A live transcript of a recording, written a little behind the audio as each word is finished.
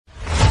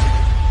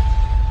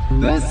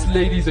This,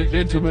 ladies and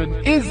gentlemen,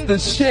 is The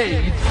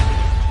Shade.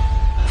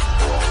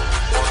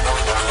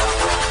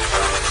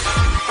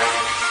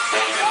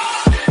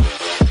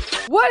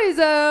 What is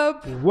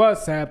up?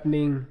 What's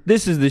happening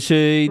This is The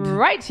Shade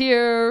Right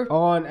here.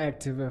 on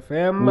Active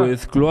FM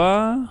with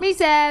Gloire. Me,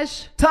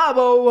 Sash.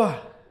 Tabo?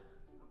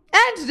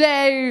 And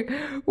today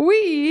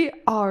we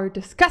are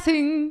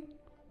discussing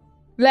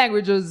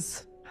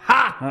languages.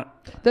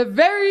 The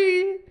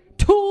very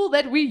tool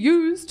that we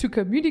use to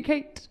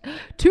communicate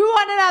to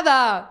one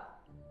another.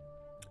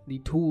 The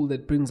tool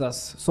that brings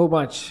us so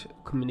much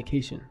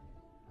communication.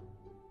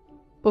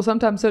 Or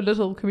sometimes so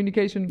little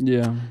communication.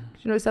 Yeah.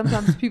 You know,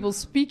 sometimes people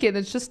speak and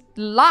it's just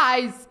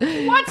lies.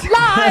 What?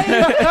 Lies!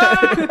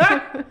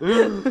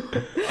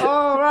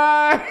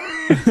 Alright.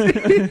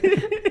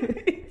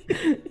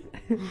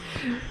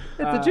 It's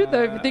the truth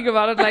though, if you think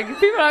about it. Like,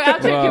 people are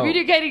actually Wow.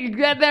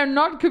 communicating and they're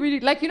not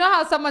communicating. Like, you know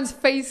how someone's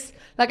face,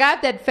 like I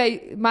have that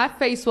face, my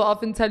face will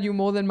often tell you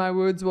more than my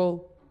words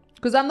will.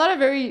 Because I'm not a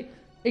very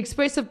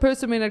expressive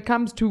person when it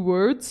comes to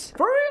words.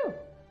 For real?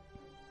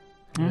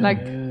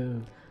 Like,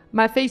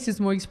 my face is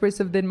more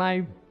expressive than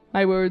my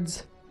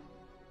words.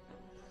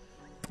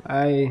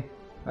 I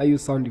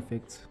use sound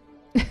effects.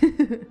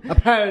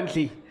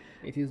 Apparently.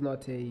 It is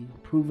not a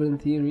proven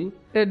theory.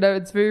 No,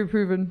 it's very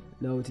proven.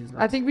 No, it is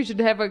not. I think we should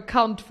have a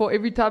count for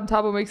every time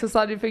Tabo makes a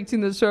sound effect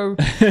in the show.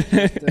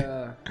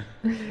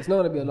 It's not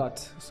going to be a lot,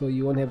 so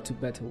you won't have to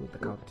battle with the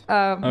count.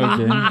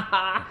 Okay.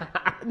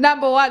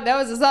 Number one, that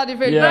was a sound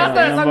effect. Yeah, That's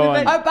not a sound number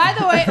effect. one. Oh, by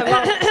the way,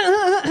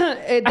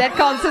 that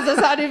counts as a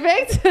sound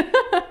effect.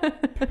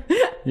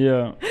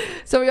 Yeah.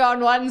 So we are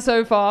on one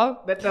so far.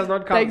 That does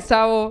not count. Thanks,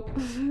 Tao.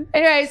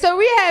 Anyway, so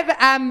we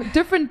have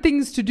different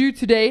things to do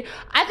today.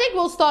 I think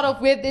we'll start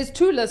off with, there's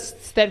two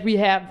lists that we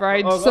have,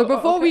 right? So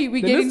before we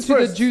The get list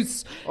into the first.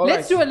 juice, All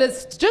let's right. do a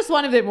list. Just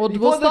one of them. We'll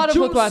Before start the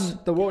off with juice, one.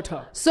 the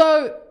water.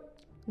 So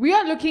we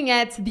are looking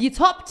at the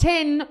top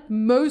 10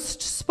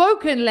 most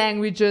spoken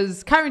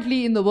languages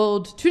currently in the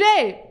world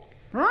today.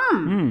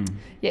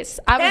 Yes,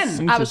 I was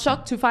Interesting.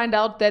 shocked to find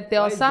out that there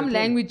Why are is some the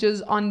 10?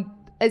 languages on,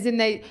 as in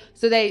they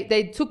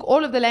took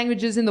all of the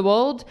languages in the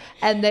world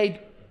and they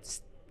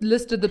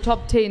listed the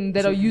top 10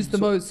 that are used the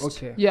most.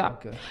 okay, Yeah.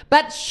 okay.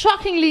 But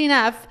shockingly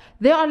enough,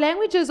 there are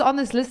languages on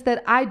this list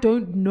that I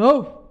don't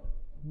know.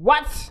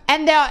 What?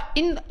 And they are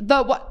in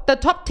the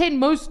top 10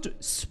 most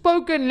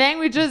spoken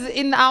languages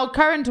in our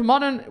current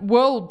modern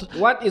world.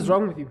 What is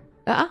wrong with you?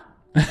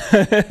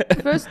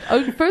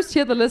 First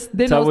hear the list,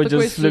 then ask Tabo the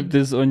just question. flipped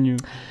this on you.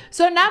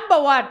 So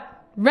number one,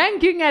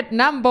 ranking at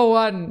number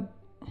one.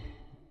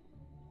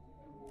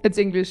 It's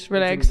English,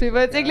 relax.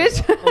 It's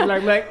English.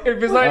 I'm like,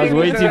 if it's not I was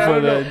English, waiting then I for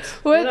don't know. that.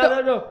 With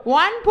No.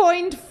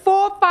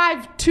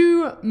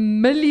 1.452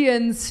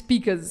 million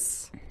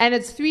speakers. And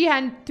it's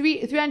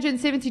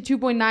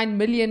 372.9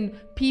 million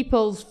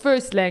people's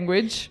first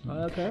language.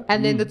 Okay.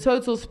 And then the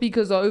total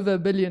speakers are over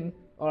 1 billion.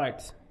 All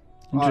right.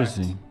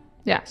 Interesting.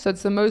 Yeah, so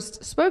it's the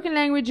most spoken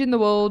language in the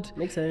world,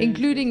 Makes sense.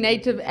 including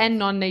native and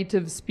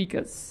non-native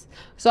speakers.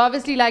 So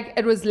obviously, like,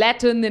 it was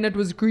Latin, then it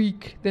was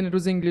Greek, then it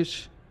was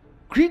English.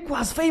 Greek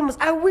was famous.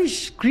 I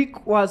wish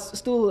Greek was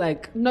still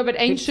like. No, but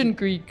ancient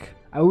Greek.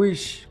 I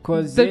wish,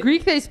 cause The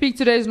Greek they speak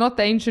today is not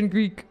the ancient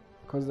Greek.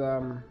 Cause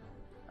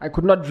I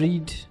could not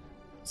read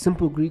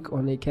simple Greek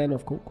on a can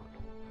of Coke.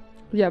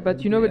 Yeah,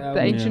 but you know what? Yeah,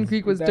 The ancient yeah.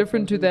 Greek was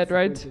different to that,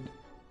 right?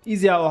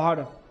 Easier or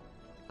harder?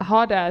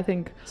 Harder, I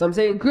think. So I'm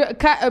saying.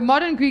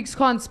 Modern Greeks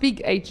can't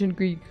speak ancient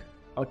Greek.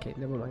 Okay,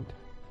 never mind.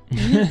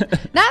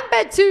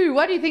 Number two,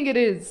 what do you think it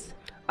is?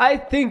 I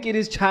think it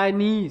is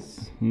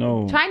Chinese.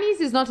 No.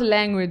 Chinese is not a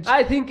language.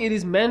 I think it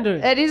is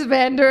Mandarin. It is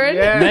Mandarin.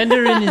 Yeah.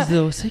 Mandarin is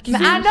the second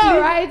I know,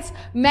 right?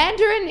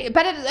 Mandarin,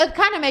 but it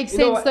kind of makes You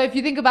know sense what? though if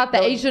you think about the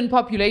No, Asian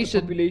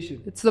population.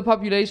 Population. It's the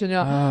population,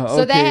 yeah. Ah,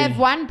 So they okay. have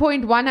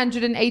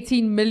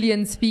 1.118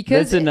 million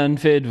speakers. That's an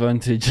unfair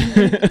advantage.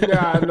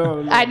 Yeah,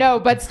 no. I know,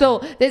 but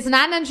still, there's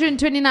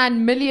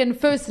 929 million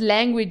first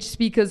language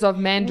speakers of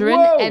Mandarin,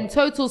 Whoa. and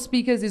total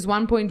speakers is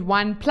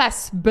 1.1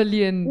 plus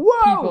billion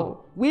Whoa!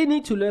 people. We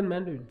need to learn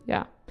Mandarin.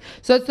 Yeah.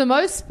 So it's the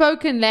most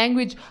spoken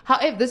language.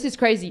 However, this is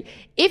crazy.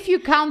 If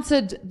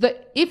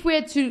we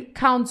had to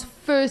count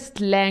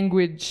first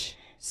language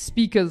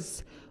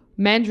speakers,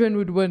 Mandarin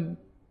would win.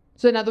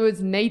 So in other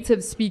words,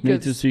 native speakers.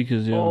 Native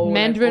speakers, yeah. Oh,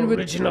 Mandarin like would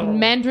original.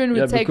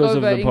 Yeah, take because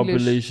over of the English.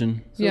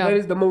 population. So Yeah. that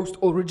is the most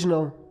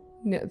original.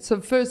 Yeah,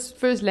 so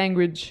first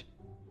language,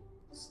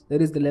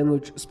 That is the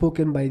language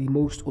spoken by the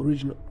most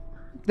original.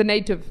 the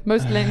native,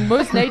 most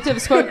native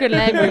spoken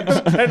language.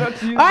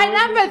 All right,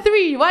 number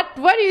three. What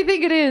do you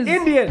think it is?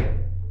 Indian.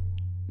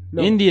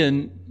 No.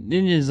 Indian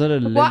is not a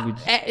What? language.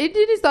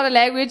 Indian is not a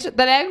language.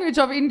 The language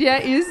of India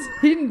is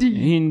Hindi.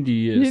 Hindi,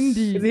 yes.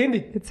 Hindi. It's Hindi.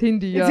 It's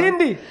Hindi. It's Yeah.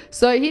 Hindi.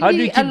 So How do you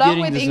Hindi, keep along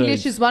getting with this English,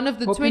 right? is one of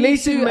the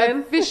Population, 22 man.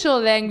 official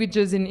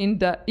languages in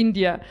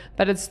India,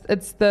 but it's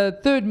the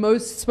third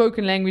most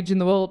spoken language in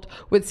the world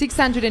with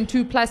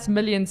 602 plus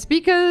million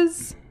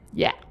speakers.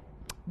 Yeah.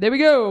 There we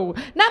go.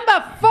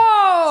 Number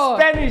 4.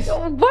 Spanish.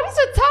 What is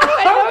the title?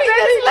 I know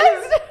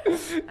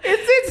this list.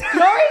 It's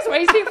Gloria's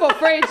waiting for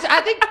French.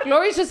 I think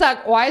Gloria's just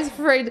like, why is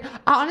French?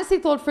 I honestly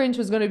thought French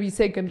was going to be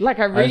second. Like,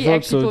 I really thought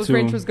actually so thought too.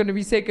 French was going to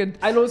be second.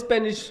 I know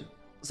Spanish.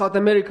 South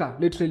America,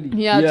 literally.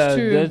 Yeah, it's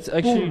true. that's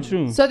actually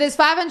true. So there's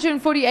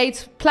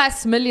 548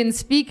 plus million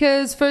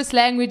speakers. First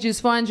language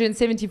is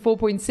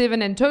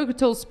 474.7 and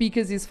total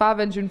speakers is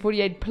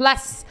 548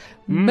 plus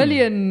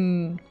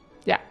million.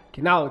 Yeah.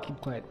 Okay, now I'll keep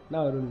quiet.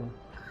 Now I don't know.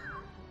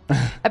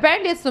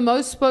 Apparently it's the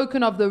most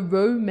spoken of the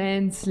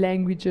Romance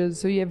languages.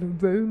 So you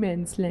have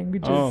Romance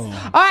languages. Oh.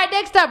 All right,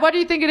 next up. What do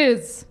you think it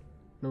is?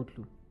 No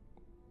clue.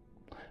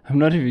 I'm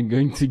not even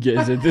going to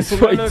guess at this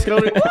point. No,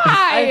 Gloria. I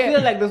Why?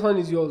 feel like this one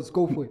is yours.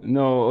 Go for it.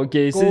 No,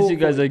 okay, Go since you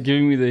guys for are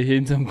giving me the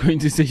hint, I'm going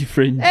to say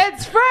French.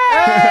 It's French!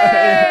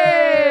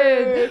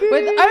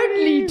 With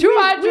only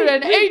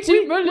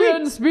 280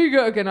 million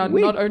speakers. Okay, not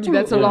only,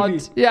 that's a only.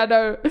 lot. Yeah,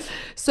 no.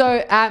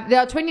 So there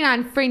are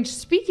 29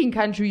 French-speaking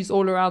countries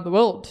all around the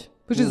world,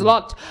 which is a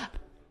lot.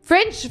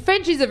 French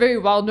is a very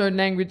well-known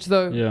language,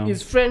 though. Yeah.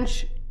 Is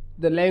French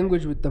the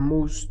language with the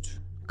most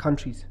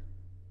countries?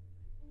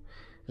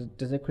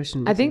 Does that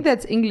question? I think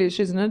that's English,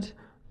 isn't it?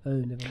 Oh,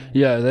 never mind.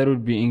 Yeah, that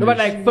would be No,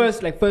 English.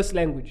 but first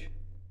language.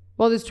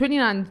 Well, there's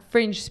 29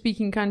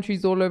 French-speaking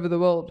countries all over the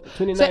world.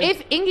 29. So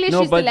if English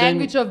No, is the but then-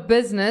 language of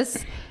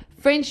business,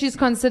 French is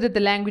considered the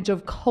language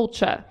of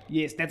culture.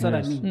 Yes, that's what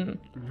I mean.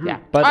 Yeah.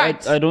 But All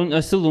right. I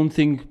still don't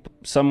think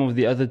some of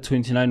the other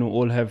 29 will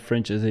all have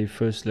French as a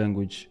first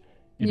language.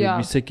 It Yeah.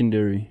 would be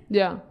secondary.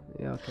 Yeah.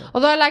 Yeah, okay.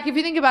 Although, like, if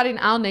you think about it, in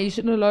our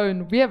nation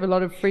alone, we have a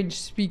lot of French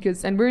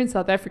speakers, and we're in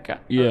South Africa.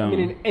 Yeah. I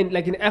mean,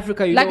 in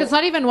Africa, you Like, know, it's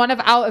not even one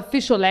of our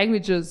official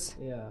languages,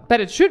 yeah,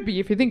 but it should be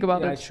if you think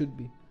about yeah, it. it should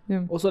be.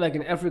 Yeah. Also, like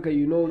in Africa,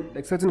 you know,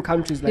 like certain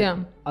countries, like Yeah.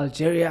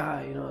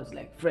 Algeria, you know, it's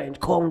like French.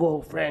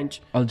 Congo,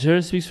 French.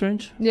 Algeria speaks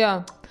French?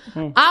 Yeah.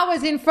 I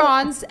was in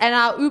France, and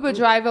our Uber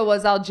driver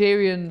was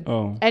Algerian,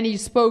 Oh. and he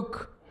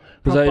spoke,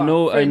 Because I Proper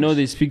know French.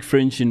 they speak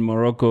French in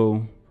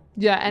Morocco.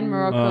 yeah, and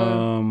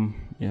Morocco.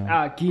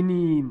 Yeah.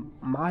 Guinea,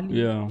 Mali.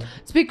 Yeah.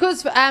 It's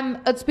because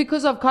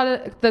of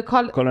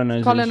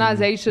Colonization.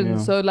 colonization. Yeah.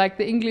 So, like,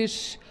 the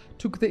English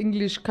took the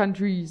English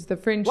countries, the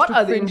French What took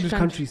are the French English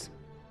countries?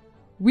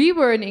 We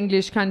were an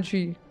English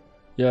country.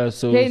 Yeah,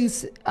 so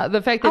Hence,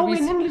 the fact that Are we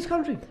an English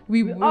country?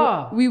 we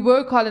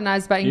were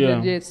colonized by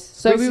England, Yeah. yes.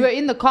 So we Basi- were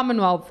in the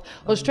Commonwealth.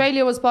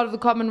 Australia was part of the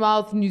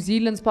Commonwealth. New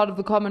Zealand's part of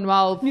the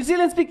Commonwealth. New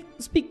Zealand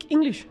speak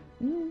English.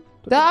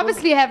 They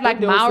obviously have like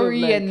They also have,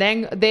 Maori like- and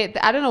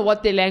I don't know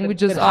what their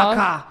languages The are.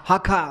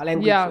 Haka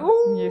language. Yeah.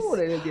 Ooh, Yes.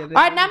 they- All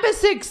right, number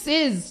 6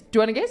 is. Do you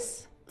want to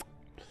guess?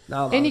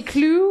 Now, Any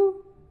clue?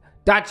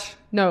 Dutch,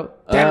 No.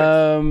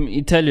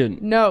 Italian.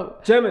 No.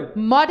 German.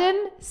 Modern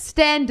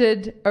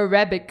Standard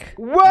Arabic.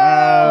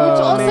 Whoa!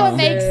 Which also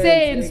makes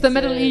sense. makes The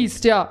Middle sense.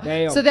 East, yeah.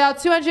 Damn. So there are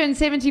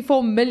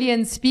 274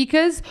 million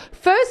speakers.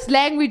 First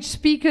language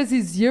speakers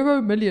is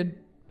 0 million.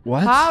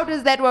 What? How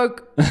does that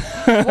work?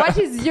 What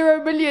is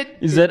 0 million?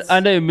 Is that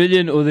under a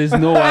million or there's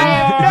no I one?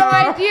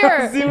 have no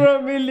idea.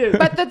 0 million.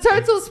 But the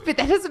total that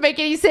doesn't make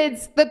any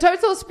sense. The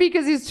total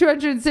speakers is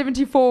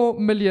 274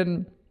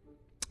 million.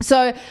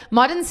 So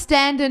Modern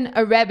Standard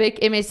Arabic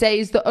MSA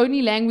is the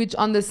only language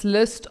on this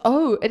list.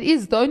 Oh, it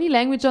is the only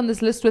language on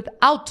this list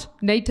without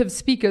native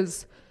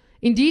speakers.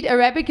 Indeed,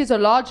 Arabic is a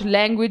large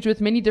language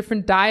with many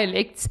different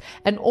dialects,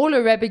 and all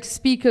Arabic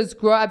speakers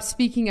grow up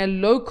speaking a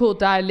local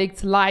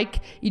dialect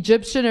like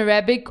Egyptian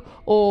Arabic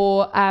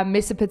or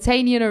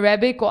Mesopotamian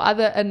Arabic or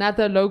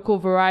another local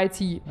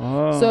variety.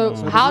 Oh. So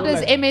how there's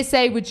does no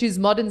MSA, which is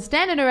Modern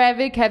Standard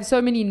Arabic, have so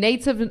many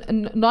native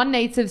and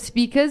non-native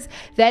speakers?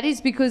 That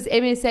is because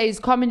MSA is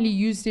commonly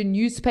used in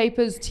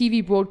newspapers,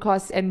 TV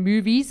broadcasts, and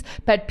movies,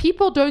 but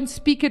people don't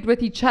speak it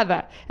with each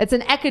other. It's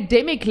an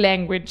academic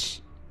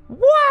language.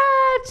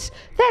 What?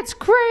 That's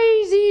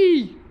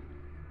crazy.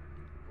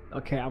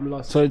 Okay, I'm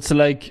lost. So it's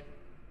like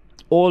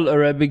all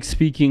Arabic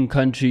speaking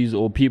countries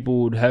or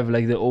people would have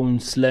like their own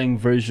slang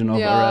version of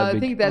Yeah, Arabic. I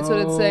think that's what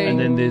it's saying. And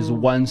then there's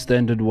one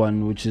standard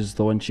one, which is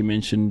the one she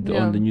mentioned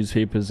Yeah. on the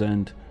newspapers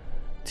and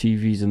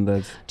TVs and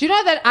that. Do you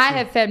know that I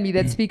have family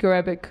that speak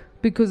Arabic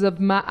because of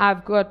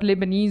I've got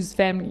Lebanese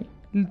family.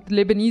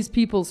 Lebanese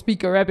people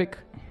speak Arabic.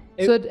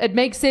 So it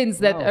makes sense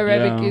that Wow.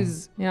 Arabic Yeah.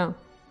 is, yeah.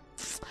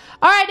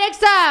 All right,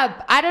 next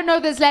up. I don't know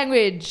this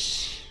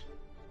language.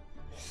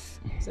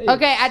 Say it.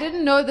 Okay, I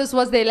didn't know this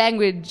was their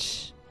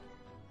language.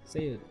 Say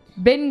it.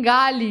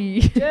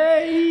 Bengali.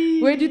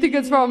 Where do you think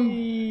it's from?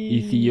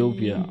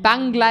 Ethiopia.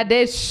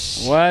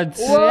 Bangladesh. What?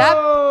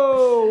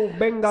 Whoa!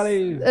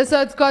 Bengali.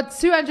 So it's got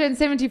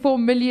 274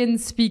 million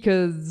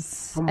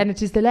speakers. And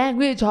it is the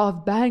language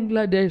of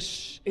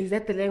Bangladesh. Is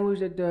that the language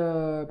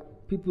that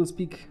people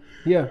speak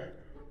here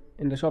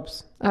in the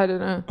shops? I don't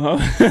know. Oh.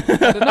 I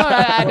don't know.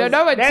 I don't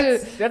know.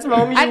 That's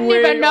my only I didn't way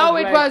even know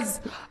of, it like-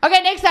 was.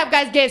 Okay, next up,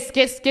 guys.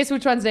 Guess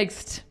which one's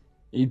next.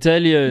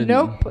 Italian.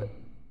 Nope.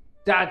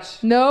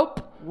 Dutch.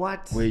 Nope.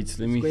 What? Wait,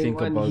 let me What's think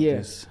going on about here?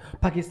 this.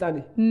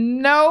 Pakistani.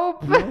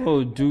 Nope.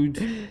 Oh, dude.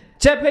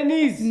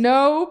 Japanese.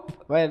 Nope.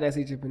 Why did I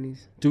say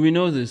Japanese? Do we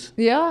know this?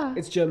 Yeah.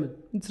 It's German.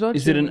 It's not.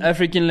 Is it an German.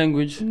 African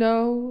language?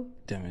 No.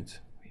 Damn it.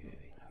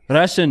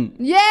 Russian.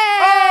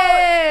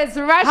 Yes,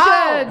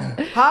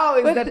 Russian. How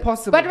is that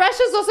possible? But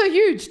Russia's also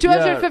huge.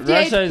 258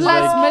 Russia is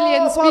plus like-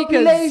 million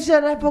speakers.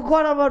 Population. I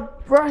forgot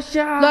about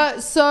Russia. No,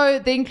 so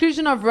the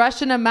inclusion of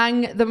Russian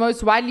among the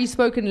most widely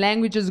spoken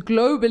languages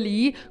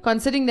globally,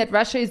 considering that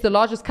Russia is the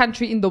largest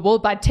country in the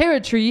world by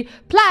territory,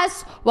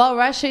 plus while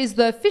Russia is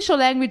the official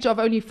language of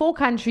only 4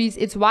 countries,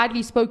 it's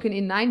widely spoken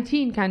in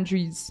 19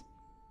 countries.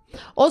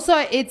 Also,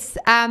 it's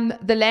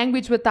the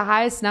language with the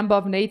highest number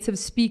of native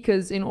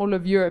speakers in all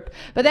of Europe.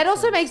 But that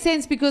also makes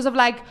sense because of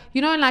like,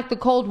 you know, in like the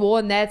Cold War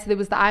and that, there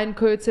was the Iron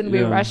Curtain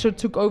where Yeah. Russia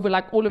took over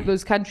like all of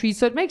those countries.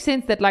 So it makes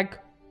sense that like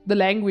the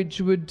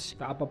language would...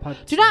 The upper part.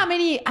 Do you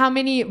know how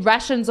many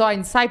Russians are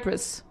in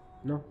Cyprus?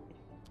 No.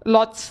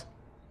 Lots.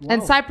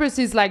 And Wow. Cyprus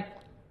is like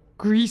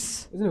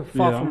Greece. Isn't it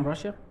far Yeah. from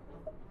Russia?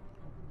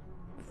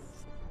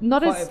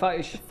 Not Far- as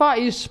far-ish.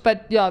 far-ish,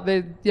 but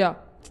yeah, yeah.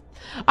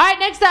 All right,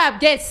 next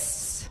up, guess.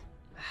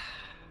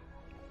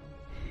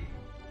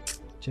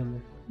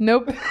 German.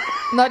 Nope,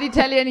 not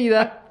Italian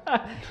either.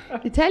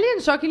 Italian,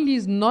 shockingly,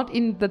 is not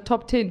in the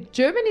top 10.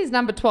 German is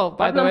number 12,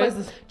 by What the way. number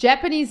is this?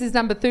 Japanese is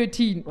number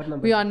 13. What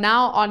number We is are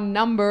now on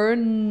number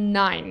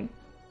 9.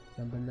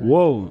 Number 9.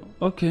 Whoa.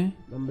 Okay.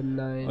 Number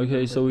 9.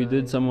 Okay, so we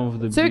did some of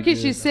the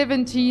Turkish biggest- is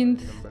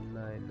 17th. Number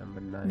 9.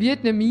 Number 9.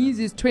 Vietnamese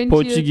is 20th.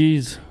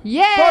 Portuguese.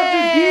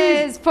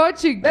 Yes,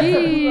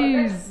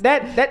 Portuguese.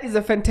 That is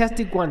a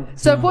fantastic one.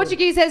 So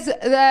Portuguese has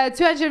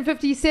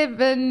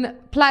 257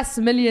 plus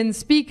million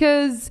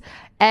speakers,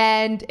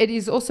 and it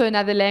is also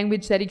another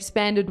language that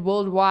expanded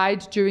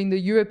worldwide during the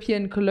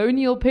European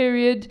colonial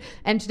period.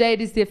 And today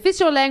it is the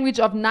official language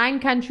of 9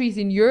 countries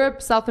in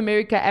Europe, South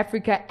America,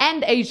 Africa,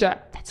 and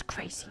Asia. That's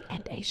crazy,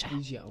 and Asia.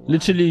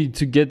 Literally,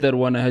 to get that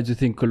one, I had to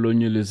think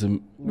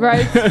colonialism.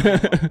 Right.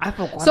 I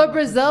forgot. So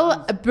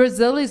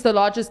Brazil is the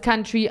largest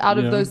country out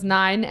of Yeah. those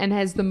 9 and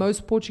has the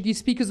most Portuguese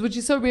speakers, which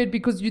is so weird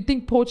because you'd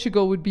think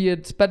Portugal would be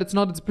it, but it's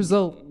not. It's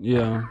Brazil.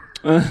 Yeah.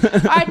 All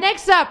right,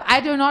 next up.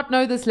 I do not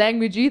know this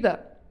language either.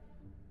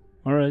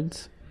 All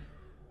right.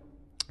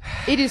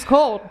 It is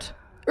called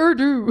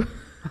Urdu.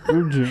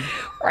 Urdu.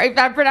 Right, if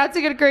I'm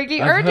pronouncing it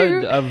correctly, I've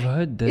Urdu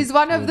heard that. is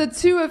one of the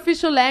 2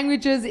 official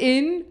languages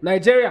in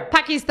Nigeria.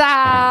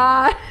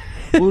 Pakistan.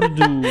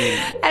 Urdu. And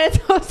it's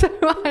also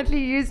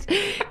widely used in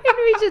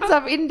regions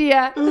of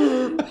India.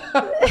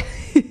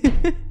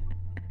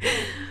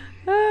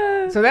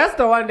 So that's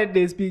the one that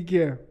they speak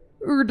here.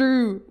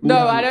 Urdu. No,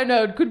 I don't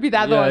know. It could be the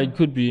other Yeah, one. it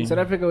could be. In South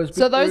Africa was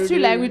So those 2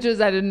 languages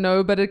I didn't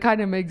know, but it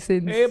kind of makes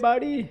sense. Hey,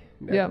 buddy.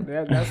 Yeah.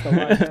 That's the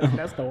one.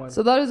 That's the one.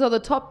 So those are the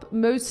top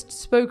most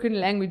spoken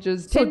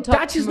languages. So 10 top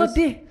Dutch is most- not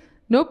there.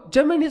 Nope.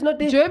 German is not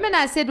there. German,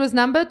 I said, was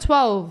number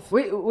 12.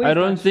 Wait, I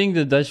don't think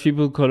the Dutch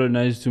people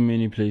colonized too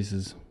many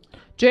places.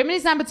 Germany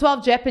is number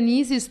 12.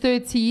 Japanese is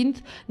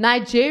 13th.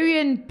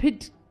 Nigerian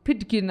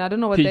Pidgin, I don't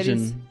know what that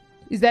is. Pigeon.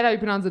 Is that how you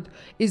pronounce it?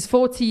 Is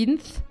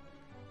 14th.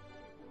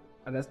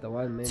 That's the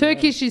one, man.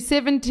 Turkish is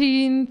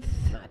 17th.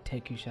 Nah,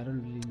 Turkish. I don't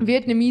really know.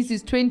 Vietnamese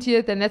is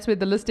 20th, and that's where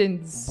the list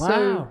ends. Wow.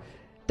 So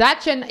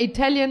Dutch and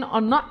Italian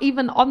are not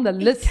even on the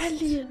list.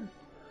 Italian.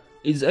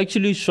 It's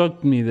actually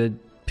shocked me that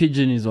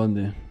pigeon is on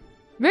there.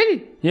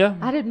 Really? Yeah.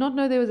 I did not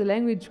know there was a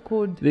language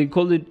called. They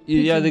call it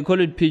they call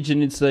it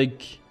pigeon. It's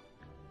like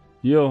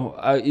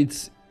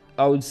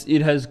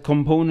it has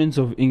components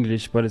of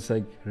English, but it's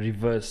like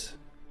reverse.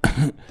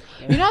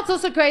 You know what's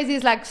also crazy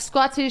is like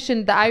Scottish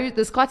and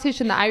the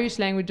Scottish and the Irish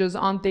languages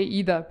aren't there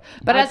either.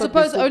 But I I, thought they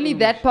suppose spoke only English.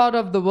 that part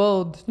of the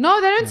world. No,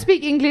 they don't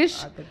speak English.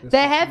 thought they They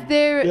spoke have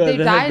their Yeah, they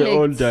have dialect. their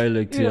own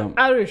dialect. Yeah.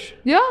 Irish.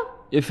 Yeah.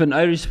 If an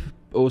Irish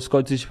or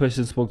Scottish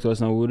person spoke to us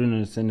now, we wouldn't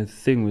understand a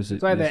thing. Was it?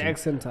 That's why their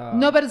accent are.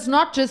 No, but it's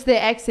not just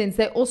their accents.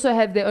 They also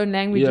have their own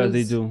languages. Yeah,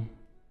 they do.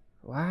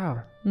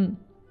 Wow. Mm.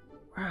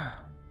 Wow.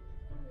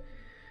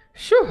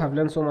 Sure, I've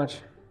learned so much.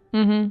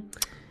 Mm-hmm.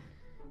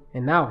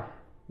 And now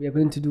we are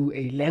going to do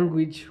a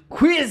language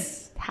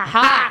quiz.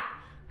 Haha.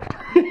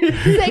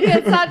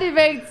 Second sound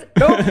effects.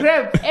 No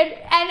crap. And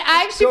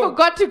I actually So-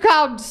 forgot to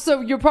count,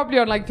 so you're probably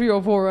on like 3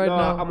 or 4 right No,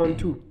 now. I'm on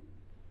 2.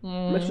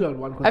 I'm actually on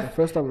 1 because I've- the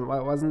first one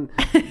wasn't.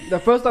 The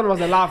first one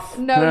was a laugh.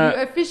 No, Nah.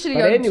 you're officially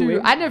But on anyway.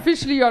 2.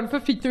 Unofficially you're on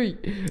 53.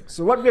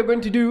 So what we are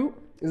going to do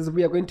is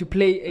we are going to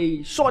play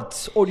a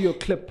short audio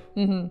clip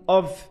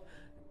of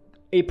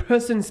a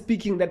person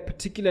speaking that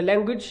particular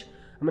language.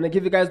 I'm going to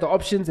give you guys the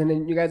options and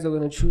then you guys are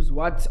going to choose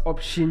what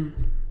option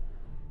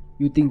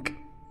you think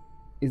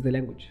is the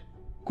language.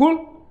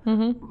 Cool?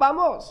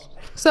 Vamos.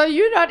 So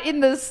you're not in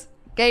this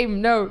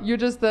game, no. You're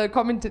just the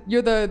commentator.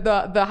 You're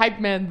the hype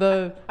man.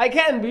 The I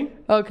can be.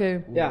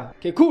 okay. Yeah.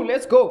 Okay, cool.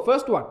 Let's go.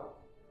 First one.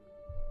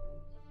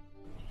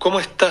 ¿Cómo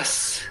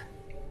estás?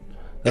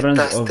 That runs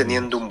 ¿Estás off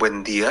teniendo un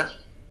buen día?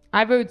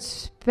 I vote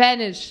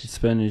Spanish.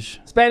 Spanish.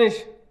 Spanish.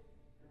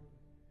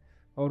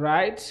 All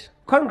right.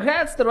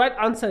 Congrats. The right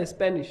answer is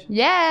Spanish.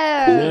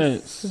 Yes.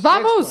 Yes.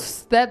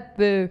 Vamos. That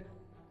the.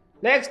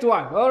 Next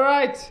one. All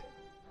right.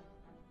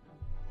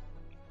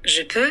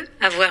 Je peux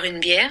avoir une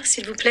bière,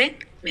 s'il vous plaît?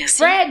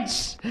 Merci.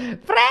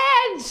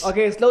 French.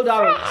 Okay, slow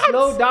down.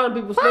 Slow down,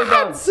 people. Slow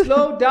down.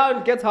 Slow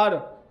down. Gets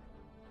harder.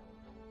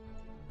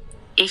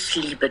 Ich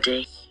liebe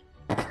dich.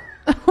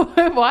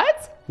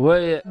 What?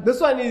 Well,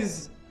 This one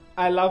is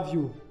I love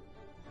you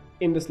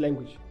in this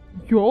language.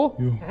 Yo.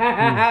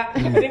 I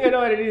think I know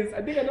what it is.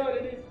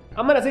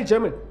 I'm gonna say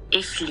German.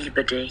 Ich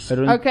liebe dich. I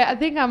don't. Okay, I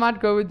think I might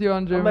go with you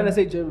on I'm gonna German.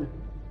 say German.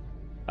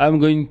 I'm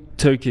going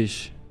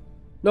Turkish.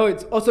 No,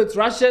 it's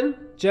Russian,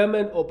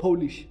 German, or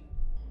Polish.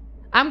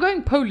 I'm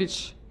going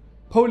Polish.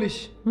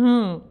 Polish.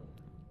 I'm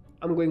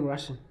going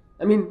Russian.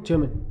 I mean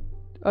German.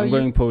 Oh, I'm you-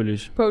 going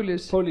Polish.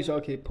 Polish. Polish.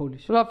 Okay,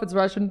 Polish. Well, if it's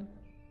Russian.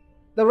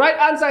 The right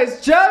answer is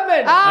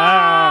German.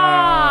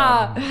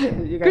 Ah!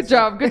 You guys Good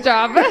job, good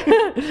job.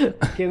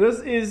 Okay,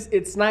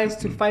 it's nice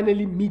to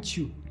finally meet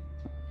you.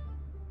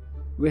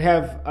 We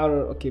have our,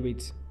 okay,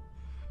 wait.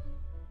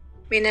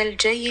 من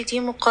الجيد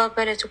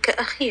مقابلتك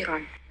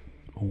أخيرا.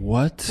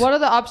 What? What are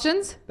the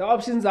options? The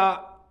options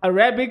are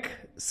Arabic,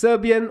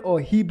 Serbian,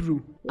 or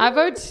Hebrew. I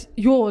vote,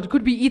 it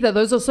could be either.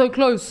 Those are so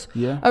close.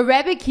 Yeah.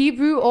 Arabic,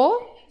 Hebrew,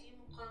 or?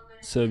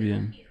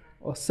 Serbian.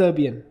 Or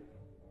Serbian.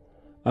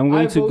 I'm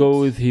going I to vote go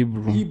with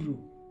Hebrew. Hebrew.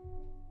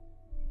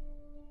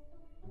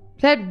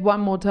 Play it one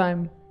more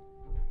time.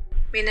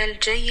 من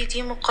الجيد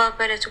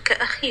مقابلتك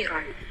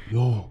أخيرا.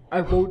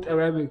 I vote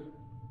Arabic.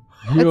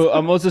 Yo,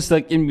 I'm also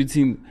stuck in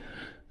between.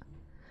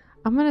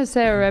 I'm going to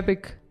say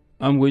Arabic.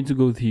 I'm going to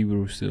go with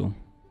Hebrew still.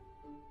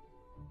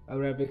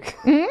 Arabic.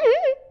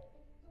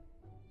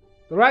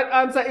 The right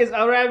answer is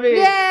Arabic.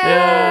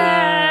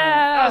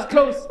 Yeah! That's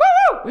close.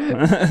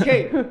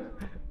 Okay.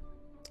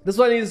 This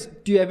one is,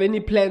 do you have any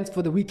plans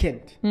for the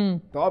weekend?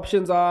 The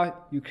options are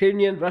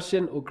Ukrainian,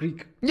 Russian, or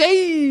Greek.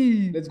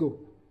 Yay! Let's go.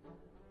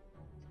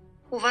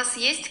 У вас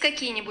есть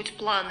какие-нибудь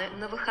планы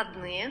на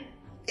выходные?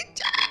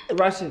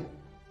 Russian.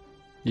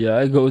 Yeah,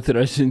 I go with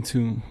Russian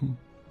too.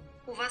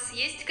 У вас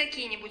есть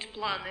какие-нибудь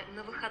планы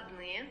на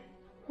выходные?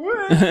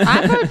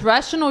 I vote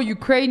Russian or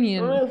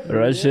Ukrainian.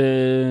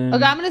 Russian.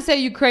 Okay, I'm going to say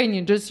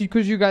Ukrainian just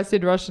because you guys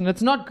said Russian.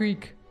 It's not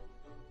Greek.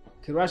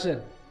 Okay,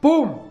 Russian.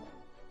 Boom.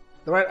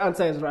 The right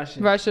answer is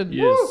Russian. Russian.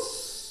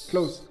 Yes.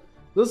 Close.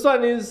 This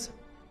one is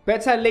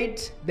better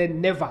late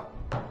than never.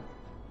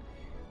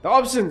 The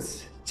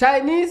options: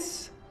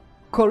 Chinese,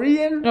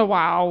 Korean, Oh,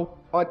 wow.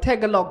 or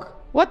Tagalog.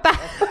 What the?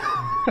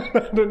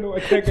 I don't know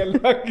what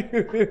Tagalog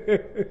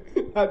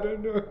is. I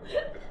don't know.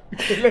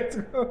 Okay, let's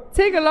go.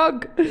 Take a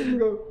log. Let's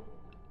go.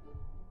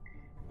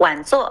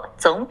 晚做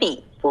总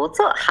比不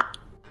做好。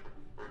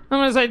 I'm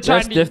going to say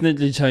That's Chinese.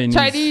 definitely Chinese.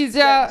 Chinese,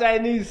 yeah.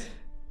 Chinese.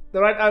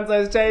 The right answer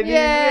is Chinese.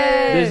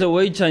 Yay. There's a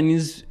way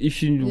Chinese,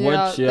 if you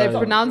watch. They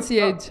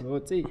pronunciate.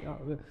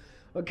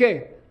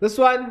 Okay, this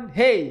one.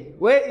 Hey,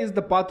 where is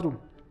the bathroom?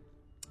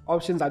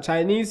 Options are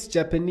Chinese,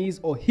 Japanese,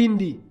 or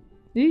Hindi.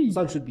 This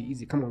one should be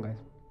easy. Come on, guys.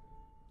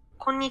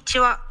 こんにち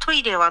は。ト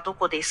イレはど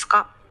こです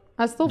か?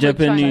 I still vote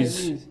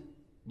Japanese. Chinese.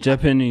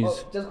 Japanese.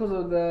 Oh, just because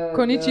of the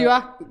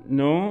Konnichiwa.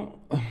 No.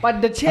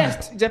 But the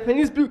chest,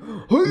 Japanese people.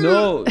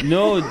 No,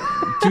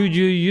 dude,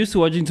 you're used to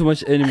watching too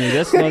much anime.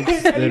 That's not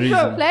the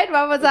reason. Play it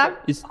one more time.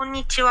 It's こん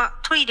にちは。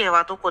トイレ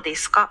はどこで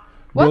すか?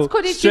 What's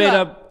bro, straight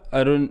konnichiwa? up.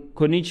 I don't.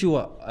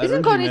 Konnichiwa. I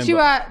Isn't don't remember.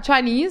 konnichiwa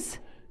Chinese?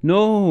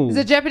 No. Is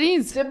it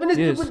Japanese? Japanese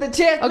Yes. people with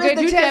the chest. Okay, Where's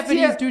the do chest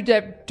Japanese.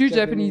 here? Do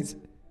Japanese.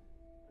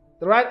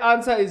 The right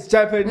answer is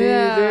Japanese.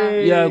 Yeah.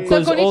 Hey. Yeah,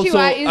 because konnichiwa also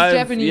is I've-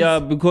 Japanese. Yeah,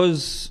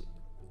 because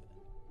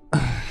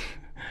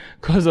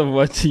of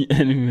watching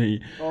anime,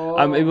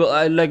 I'm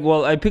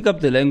able. I pick up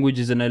the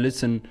languages and I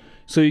listen,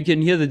 so you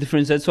can hear the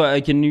difference. That's why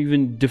I can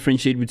even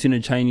differentiate between a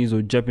Chinese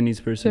or Japanese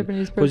person.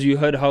 Because you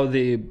heard how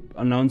they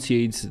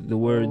enunciate the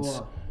words,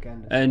 Oh,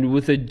 kinda. and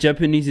with the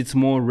Japanese, it's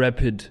more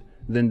rapid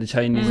than the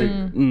Chinese.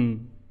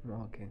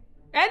 Okay.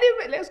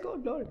 Anyway, let's go,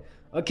 Lord.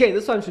 Okay,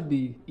 this one should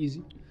be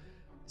easy.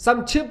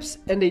 Some chips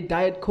and a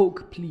Diet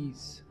Coke,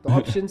 please. The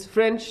options: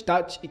 French,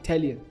 Dutch,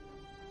 Italian.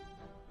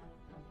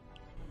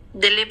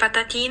 Delle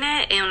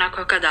patatine e una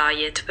Coca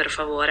Diet, per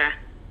favore.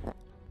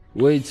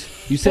 Wait,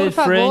 you said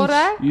Por French?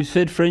 favore? You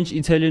said French,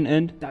 Italian,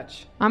 and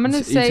Dutch. I'm gonna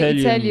It's say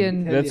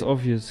Italian. That's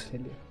obvious.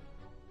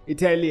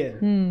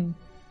 Italian.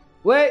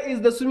 Where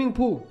is the swimming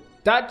pool?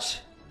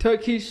 Dutch,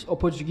 Turkish, or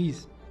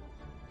Portuguese?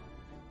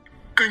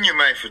 Kun je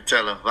mij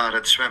vertellen waar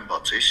het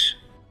zwembad is?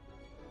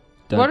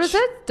 What Dutch. is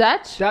it?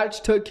 Dutch?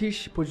 Dutch,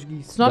 Turkish,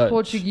 Portuguese. It's not Dutch.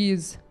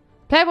 Portuguese.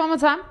 Play it one more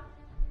time.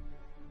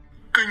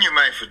 Kun je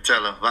mij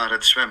vertellen waar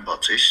het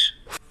zwembad is?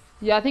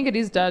 Yeah, I think it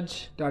is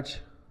Dutch.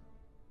 Dutch.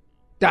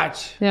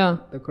 Dutch. Yeah.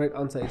 The correct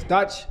answer is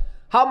Dutch.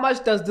 How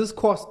much does this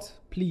cost,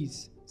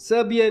 please?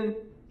 Serbian,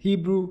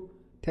 Hebrew,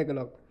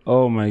 Tagalog.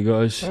 Oh my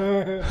gosh.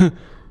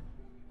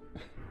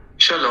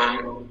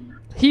 שלום,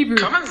 Hebrew.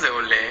 כמה זה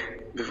עולה?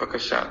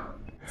 בבקשה.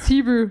 It's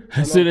Hebrew.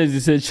 As soon as you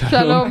said shalom.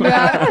 Shalom.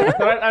 Yeah.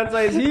 The right answer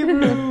is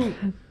Hebrew.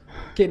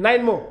 Okay,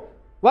 9 more.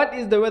 What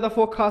is the weather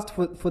forecast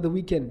for the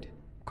weekend?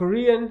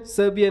 Korean,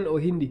 Serbian, or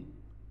Hindi?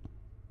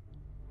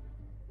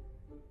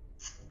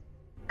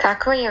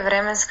 Kakva je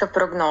vremenska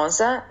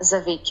prognoza za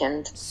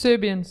vikend?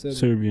 Serbian.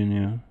 Serbian,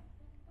 yeah.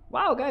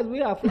 Wow, guys,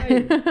 we are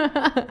flying.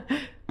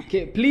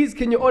 Okay, please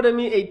can you order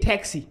me a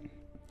taxi?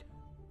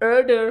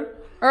 Order.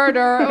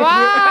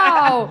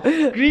 Wow.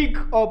 Greek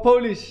or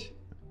Polish?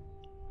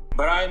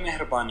 बराए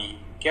मेहरबानी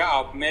क्या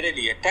आप मेरे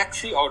लिए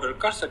taxi order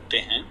कर सकते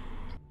हैं?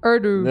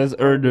 Urdu. That's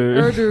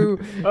Urdu.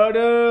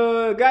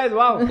 Order. Guys,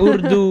 wow.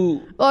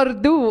 Urdu.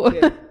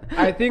 Urdu.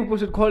 I think we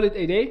should call it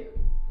a day.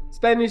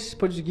 Spanish,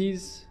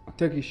 Portuguese,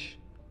 Turkish.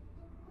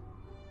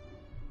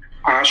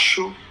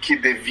 Acho que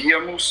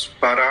devíamos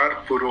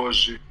parar por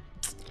hoje.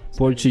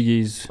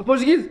 Portuguese.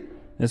 Portuguese?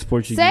 That's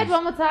Portuguese. Say it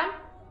one more time.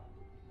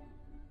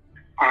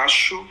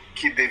 Acho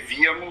que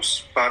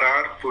devíamos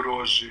parar por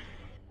hoje.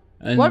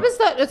 And What was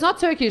that? It's not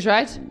Turkish,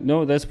 right?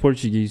 no, that's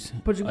Portuguese.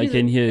 Portuguese I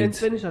can hear and it.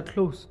 Spanish are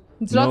close.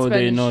 It's No, not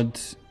they're Spanish.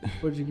 not.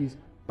 Portuguese.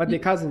 But they're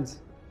cousins.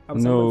 No.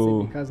 Someone said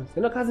they're cousins.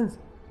 They're not cousins.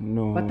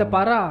 No. But the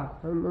para.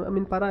 I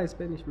mean, para is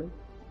Spanish, man.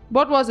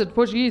 What was it?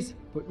 Portuguese.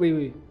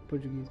 Wait.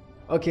 Portuguese.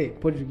 Okay,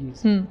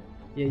 Portuguese. Hmm.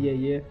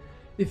 Yeah.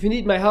 If you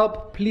need my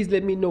help, please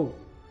let me know.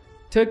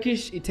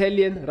 Turkish,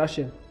 Italian,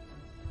 Russian.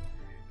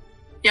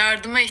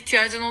 Yardıma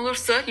ihtiyacın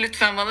olursa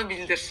lütfen bana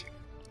bildir.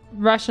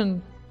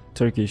 Russian.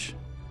 Turkish.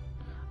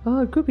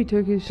 Oh, it could be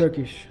Turkish.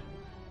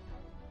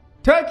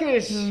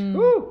 Turkish.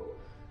 Woo!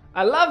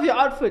 I love your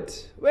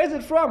outfit. Where's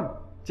it from?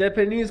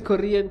 Japanese,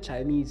 Korean,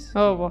 Chinese.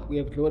 Oh, wow. We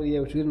have glory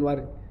here, we shouldn't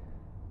worry.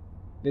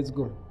 Let's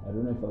go. I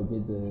don't know if I'll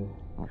get the.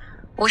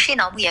 옷이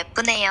너무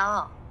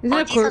예쁘네요. Isn't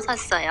it 어디서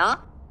샀어요?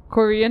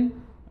 Korean.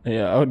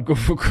 Yeah, I would go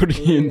for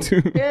Korean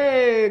too.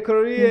 Hey,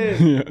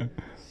 Korean. Yeah.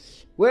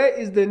 Where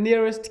is the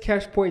nearest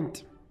cash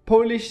point?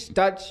 Polish,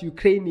 Dutch,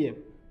 Ukrainian.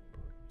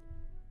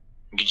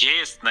 Gdzie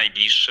jest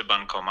najbliższy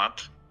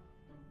bankomat?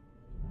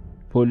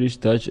 Polish,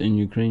 Dutch, and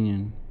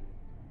Ukrainian.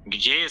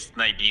 Gdzie jest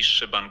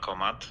najbliższy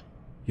bankomat?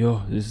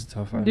 Yo, this is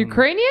tough. I don't know.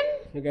 Ukrainian?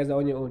 You guys are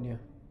on your own here.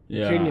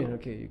 Yeah. Ukrainian,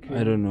 okay.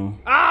 Ukrainian. I don't know.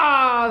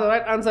 The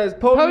right answer is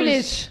Polish.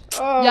 Polish.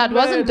 Oh, Yeah, it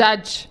wasn't man.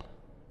 Dutch.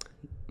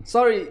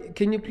 Sorry,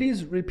 can you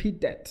please repeat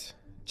that?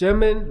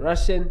 German,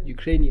 Russian,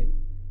 Ukrainian.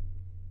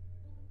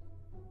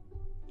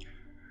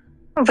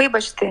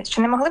 Вибачте,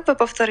 чи не могли б ви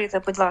повторити,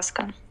 будь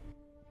ласка?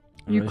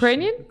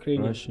 Ukrainian?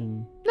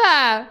 Russian.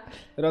 Nah.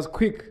 That was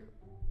quick.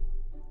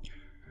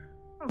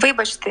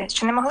 Вибачте,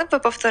 чи не могли б ви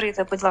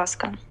повторити, будь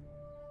ласка?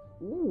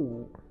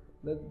 Ooh,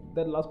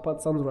 that last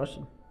part sounds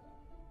Russian.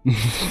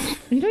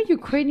 You know,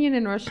 Ukrainian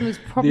and Russian is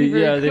probably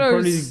very Yeah, close. they're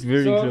probably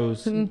very So-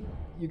 close.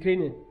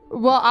 Ukrainian.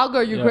 Well, I'll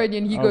go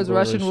Ukrainian. He I'll goes go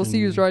Russian. We'll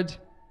see who's right.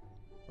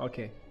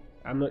 Okay,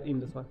 I'm not in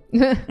this one.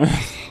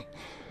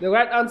 The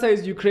right answer is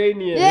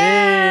Ukrainian.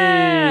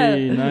 Yeah!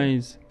 Hey,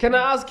 nice. Can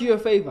I ask you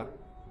a favor?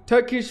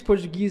 Turkish,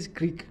 Portuguese,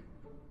 Greek.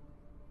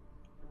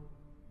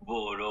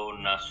 Μπορώ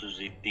να σου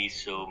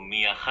ζητήσω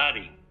μία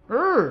χάρη?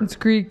 It's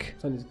Greek.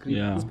 This one is Greek.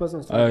 Yeah, This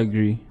person's I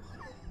agree.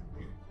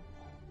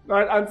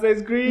 right answer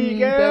is Greek.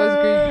 that was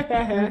Greek.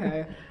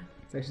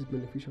 It's actually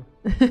beneficial.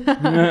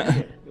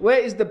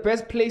 Where is the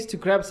best place to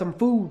grab some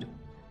food?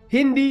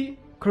 Hindi,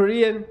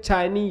 Korean,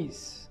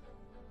 Chinese.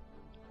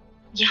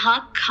 यहाँ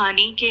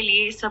खाने के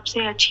लिए सबसे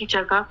अच्छी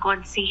जगह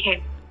कौन सी है?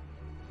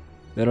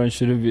 That one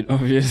should have been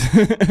obvious.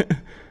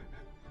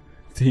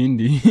 It's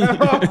Hindi.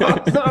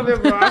 Son of a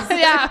boss.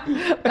 Yeah,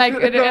 like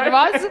it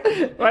was.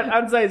 Right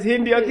answer is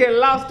Hindi. Okay,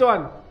 last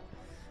one.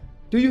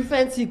 Do you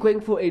fancy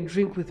going for a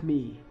drink with me?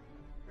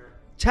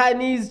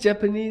 Chinese,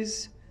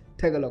 Japanese,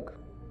 Tagalog.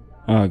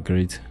 Ah,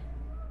 great.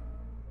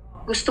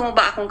 Gusto mo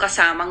ba akong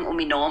kasamang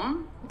uminom?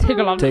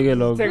 Tagalog.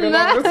 Tagalog.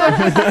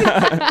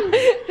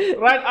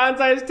 Right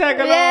answer is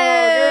Tagalog.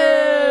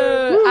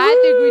 Yeah. I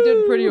think we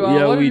did pretty well.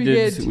 Yeah, what we did we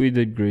did. get? We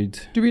did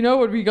great. Do we know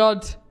what we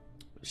got?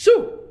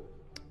 Shoo!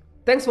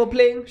 Thanks for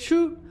playing.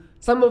 Shoo!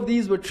 Some of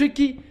these were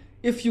tricky.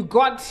 If you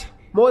got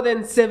more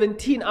than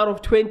 17 out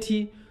of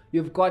 20,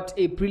 you've got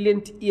a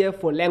brilliant ear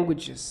for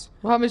languages.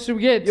 How much did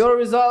we get? Your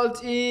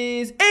result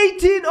is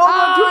 18 over 20!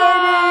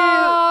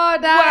 Oh,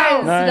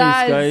 nice,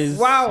 Nice, guys.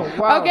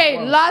 Wow.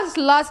 Okay, last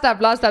up.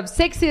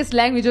 Sexiest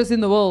languages in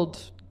the world.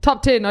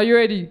 Top 10. Are you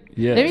ready?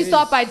 Yes. Let me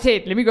start by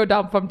 10. Let me go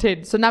down from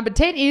 10. So number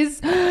 10 is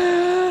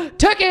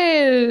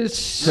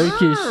Turkish.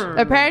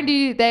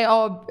 Apparently, they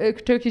are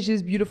Turkish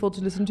is beautiful to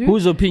listen to.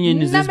 Whose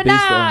opinion is this Number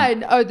based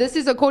 9. Oh, this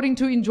is according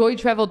to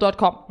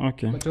enjoytravel.com. on?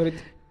 Okay.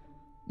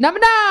 Number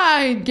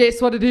 9.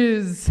 Guess what it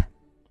is?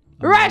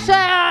 Russian!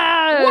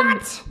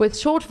 What? With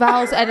short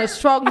vowels and a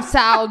strong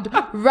sound,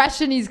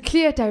 Russian is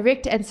clear,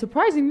 direct, and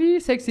surprisingly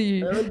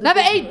sexy.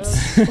 Number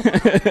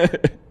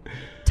 8.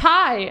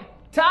 Thai.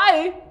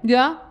 Thai?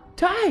 Yeah.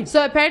 Thai.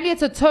 So apparently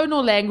it's a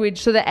tonal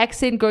language, so the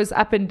accent goes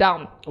up and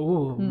down.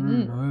 Oh.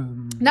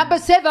 Number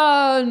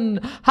 7,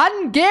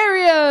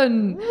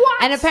 Hungarian.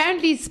 What? And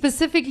apparently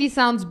specifically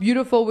sounds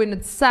beautiful when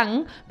it's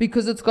sung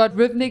because it's got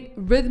rhythmic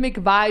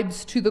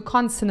vibes to the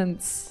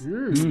consonants.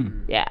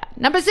 Yeah.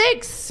 Number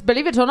 6,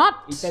 believe it or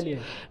not, Italian.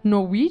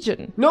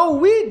 Norwegian.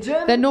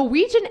 Norwegian? The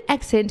Norwegian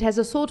accent has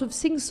a sort of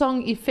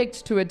sing-song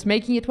effect to it,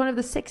 making it one of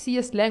the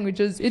sexiest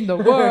languages in the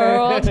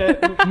world.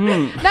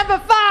 Number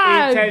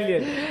 5,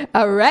 Italian.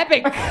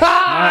 Arabic.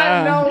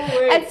 No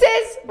way.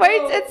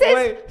 It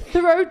says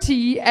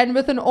throaty and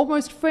with an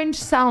almost French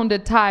sound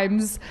at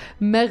times.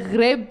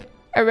 Maghreb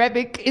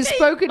Arabic is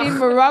spoken in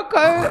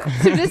Morocco,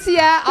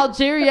 Tunisia,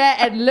 Algeria,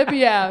 and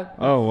Libya.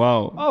 Oh,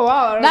 wow. Oh,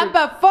 wow.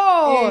 Number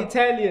 4.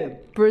 Italian.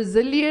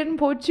 Brazilian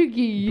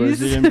Portuguese.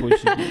 Brazilian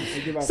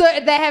Portuguese. So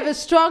they have a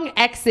strong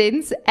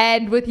accent,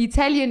 and with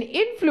Italian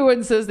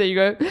influences, there you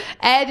go,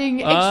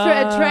 adding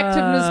extra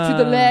attractiveness to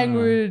the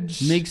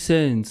language. Makes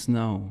sense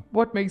now.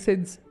 What makes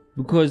sense?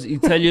 Because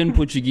Italian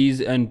Portuguese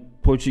and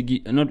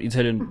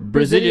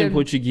Brazilian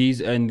Portuguese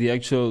and the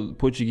actual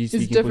Portuguese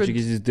speaking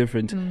Portuguese is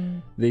different.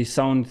 They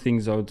sound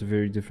things out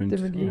very different.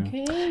 Yeah.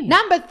 Okay.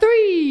 Number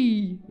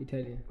 3.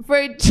 Italian.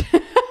 French.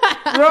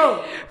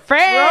 Bro.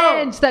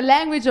 French. The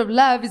language of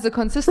love is a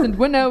consistent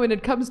winner when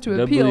it comes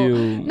to appeal.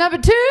 Number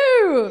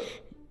 2.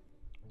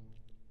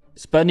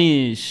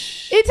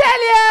 Spanish.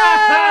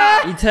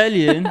 Italian.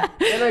 Italian.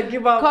 Can I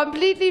give up?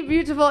 Completely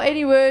beautiful.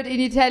 Any word in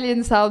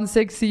Italian sounds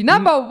sexy.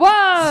 Number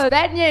 1.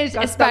 Spanish.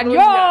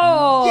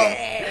 Espanol.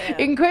 Yeah.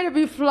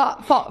 Incredibly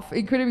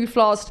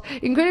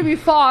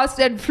fast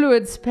and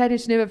fluid.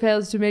 Spanish never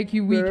fails to make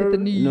you weak at the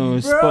knees. No, I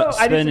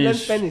Spanish. need to learn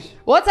Spanish.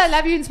 What's I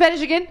love you in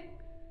Spanish again?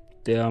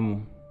 Te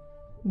amo.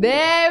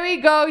 There we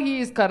go.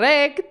 He is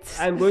correct.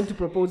 I'm going to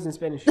propose in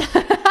Spanish.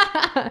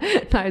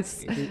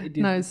 Nice. It is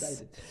Nice.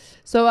 decided.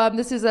 So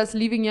this is us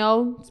leaving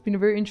y'all. It's been a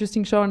very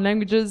interesting show on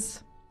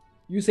languages.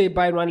 You say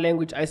bye in one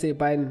language, I say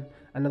bye in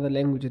another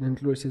language, and then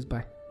Gloria says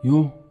bye.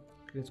 Yo.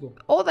 Let's go.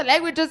 All the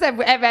languages have.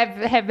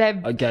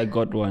 Okay, I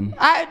got one.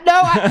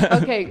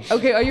 Okay.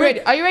 Are you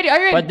ready? Are you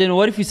ready? But then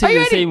what if you say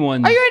the same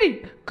one? Are you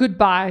ready?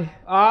 Goodbye.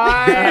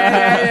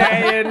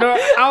 Yeah. No,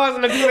 I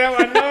wasn't gonna do that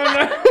one.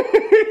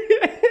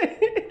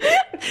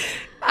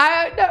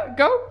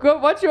 No. Go.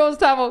 What's yours,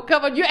 Tamo?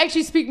 Come on, you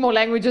actually speak more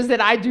languages than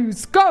I do.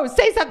 Go,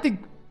 say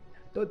something.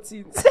 Don't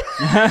see.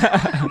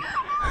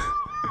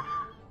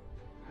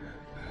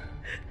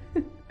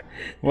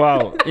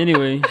 Wow.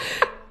 Anyway.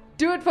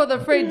 Do it for the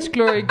French,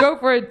 Glory. Go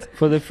for it.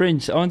 For the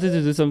French, I wanted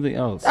to do something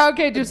else.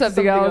 Okay, do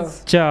something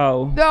else.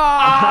 Ciao.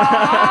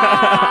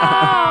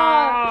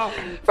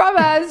 From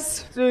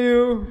us to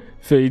you.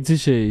 Fade to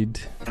shade.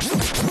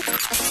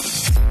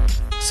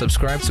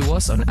 Subscribe to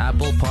us on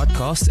Apple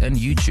Podcasts and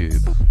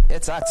YouTube.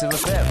 It's Active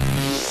FM.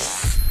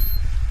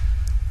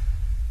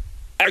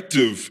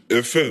 Active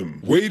FM.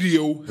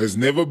 Radio has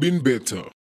never been better.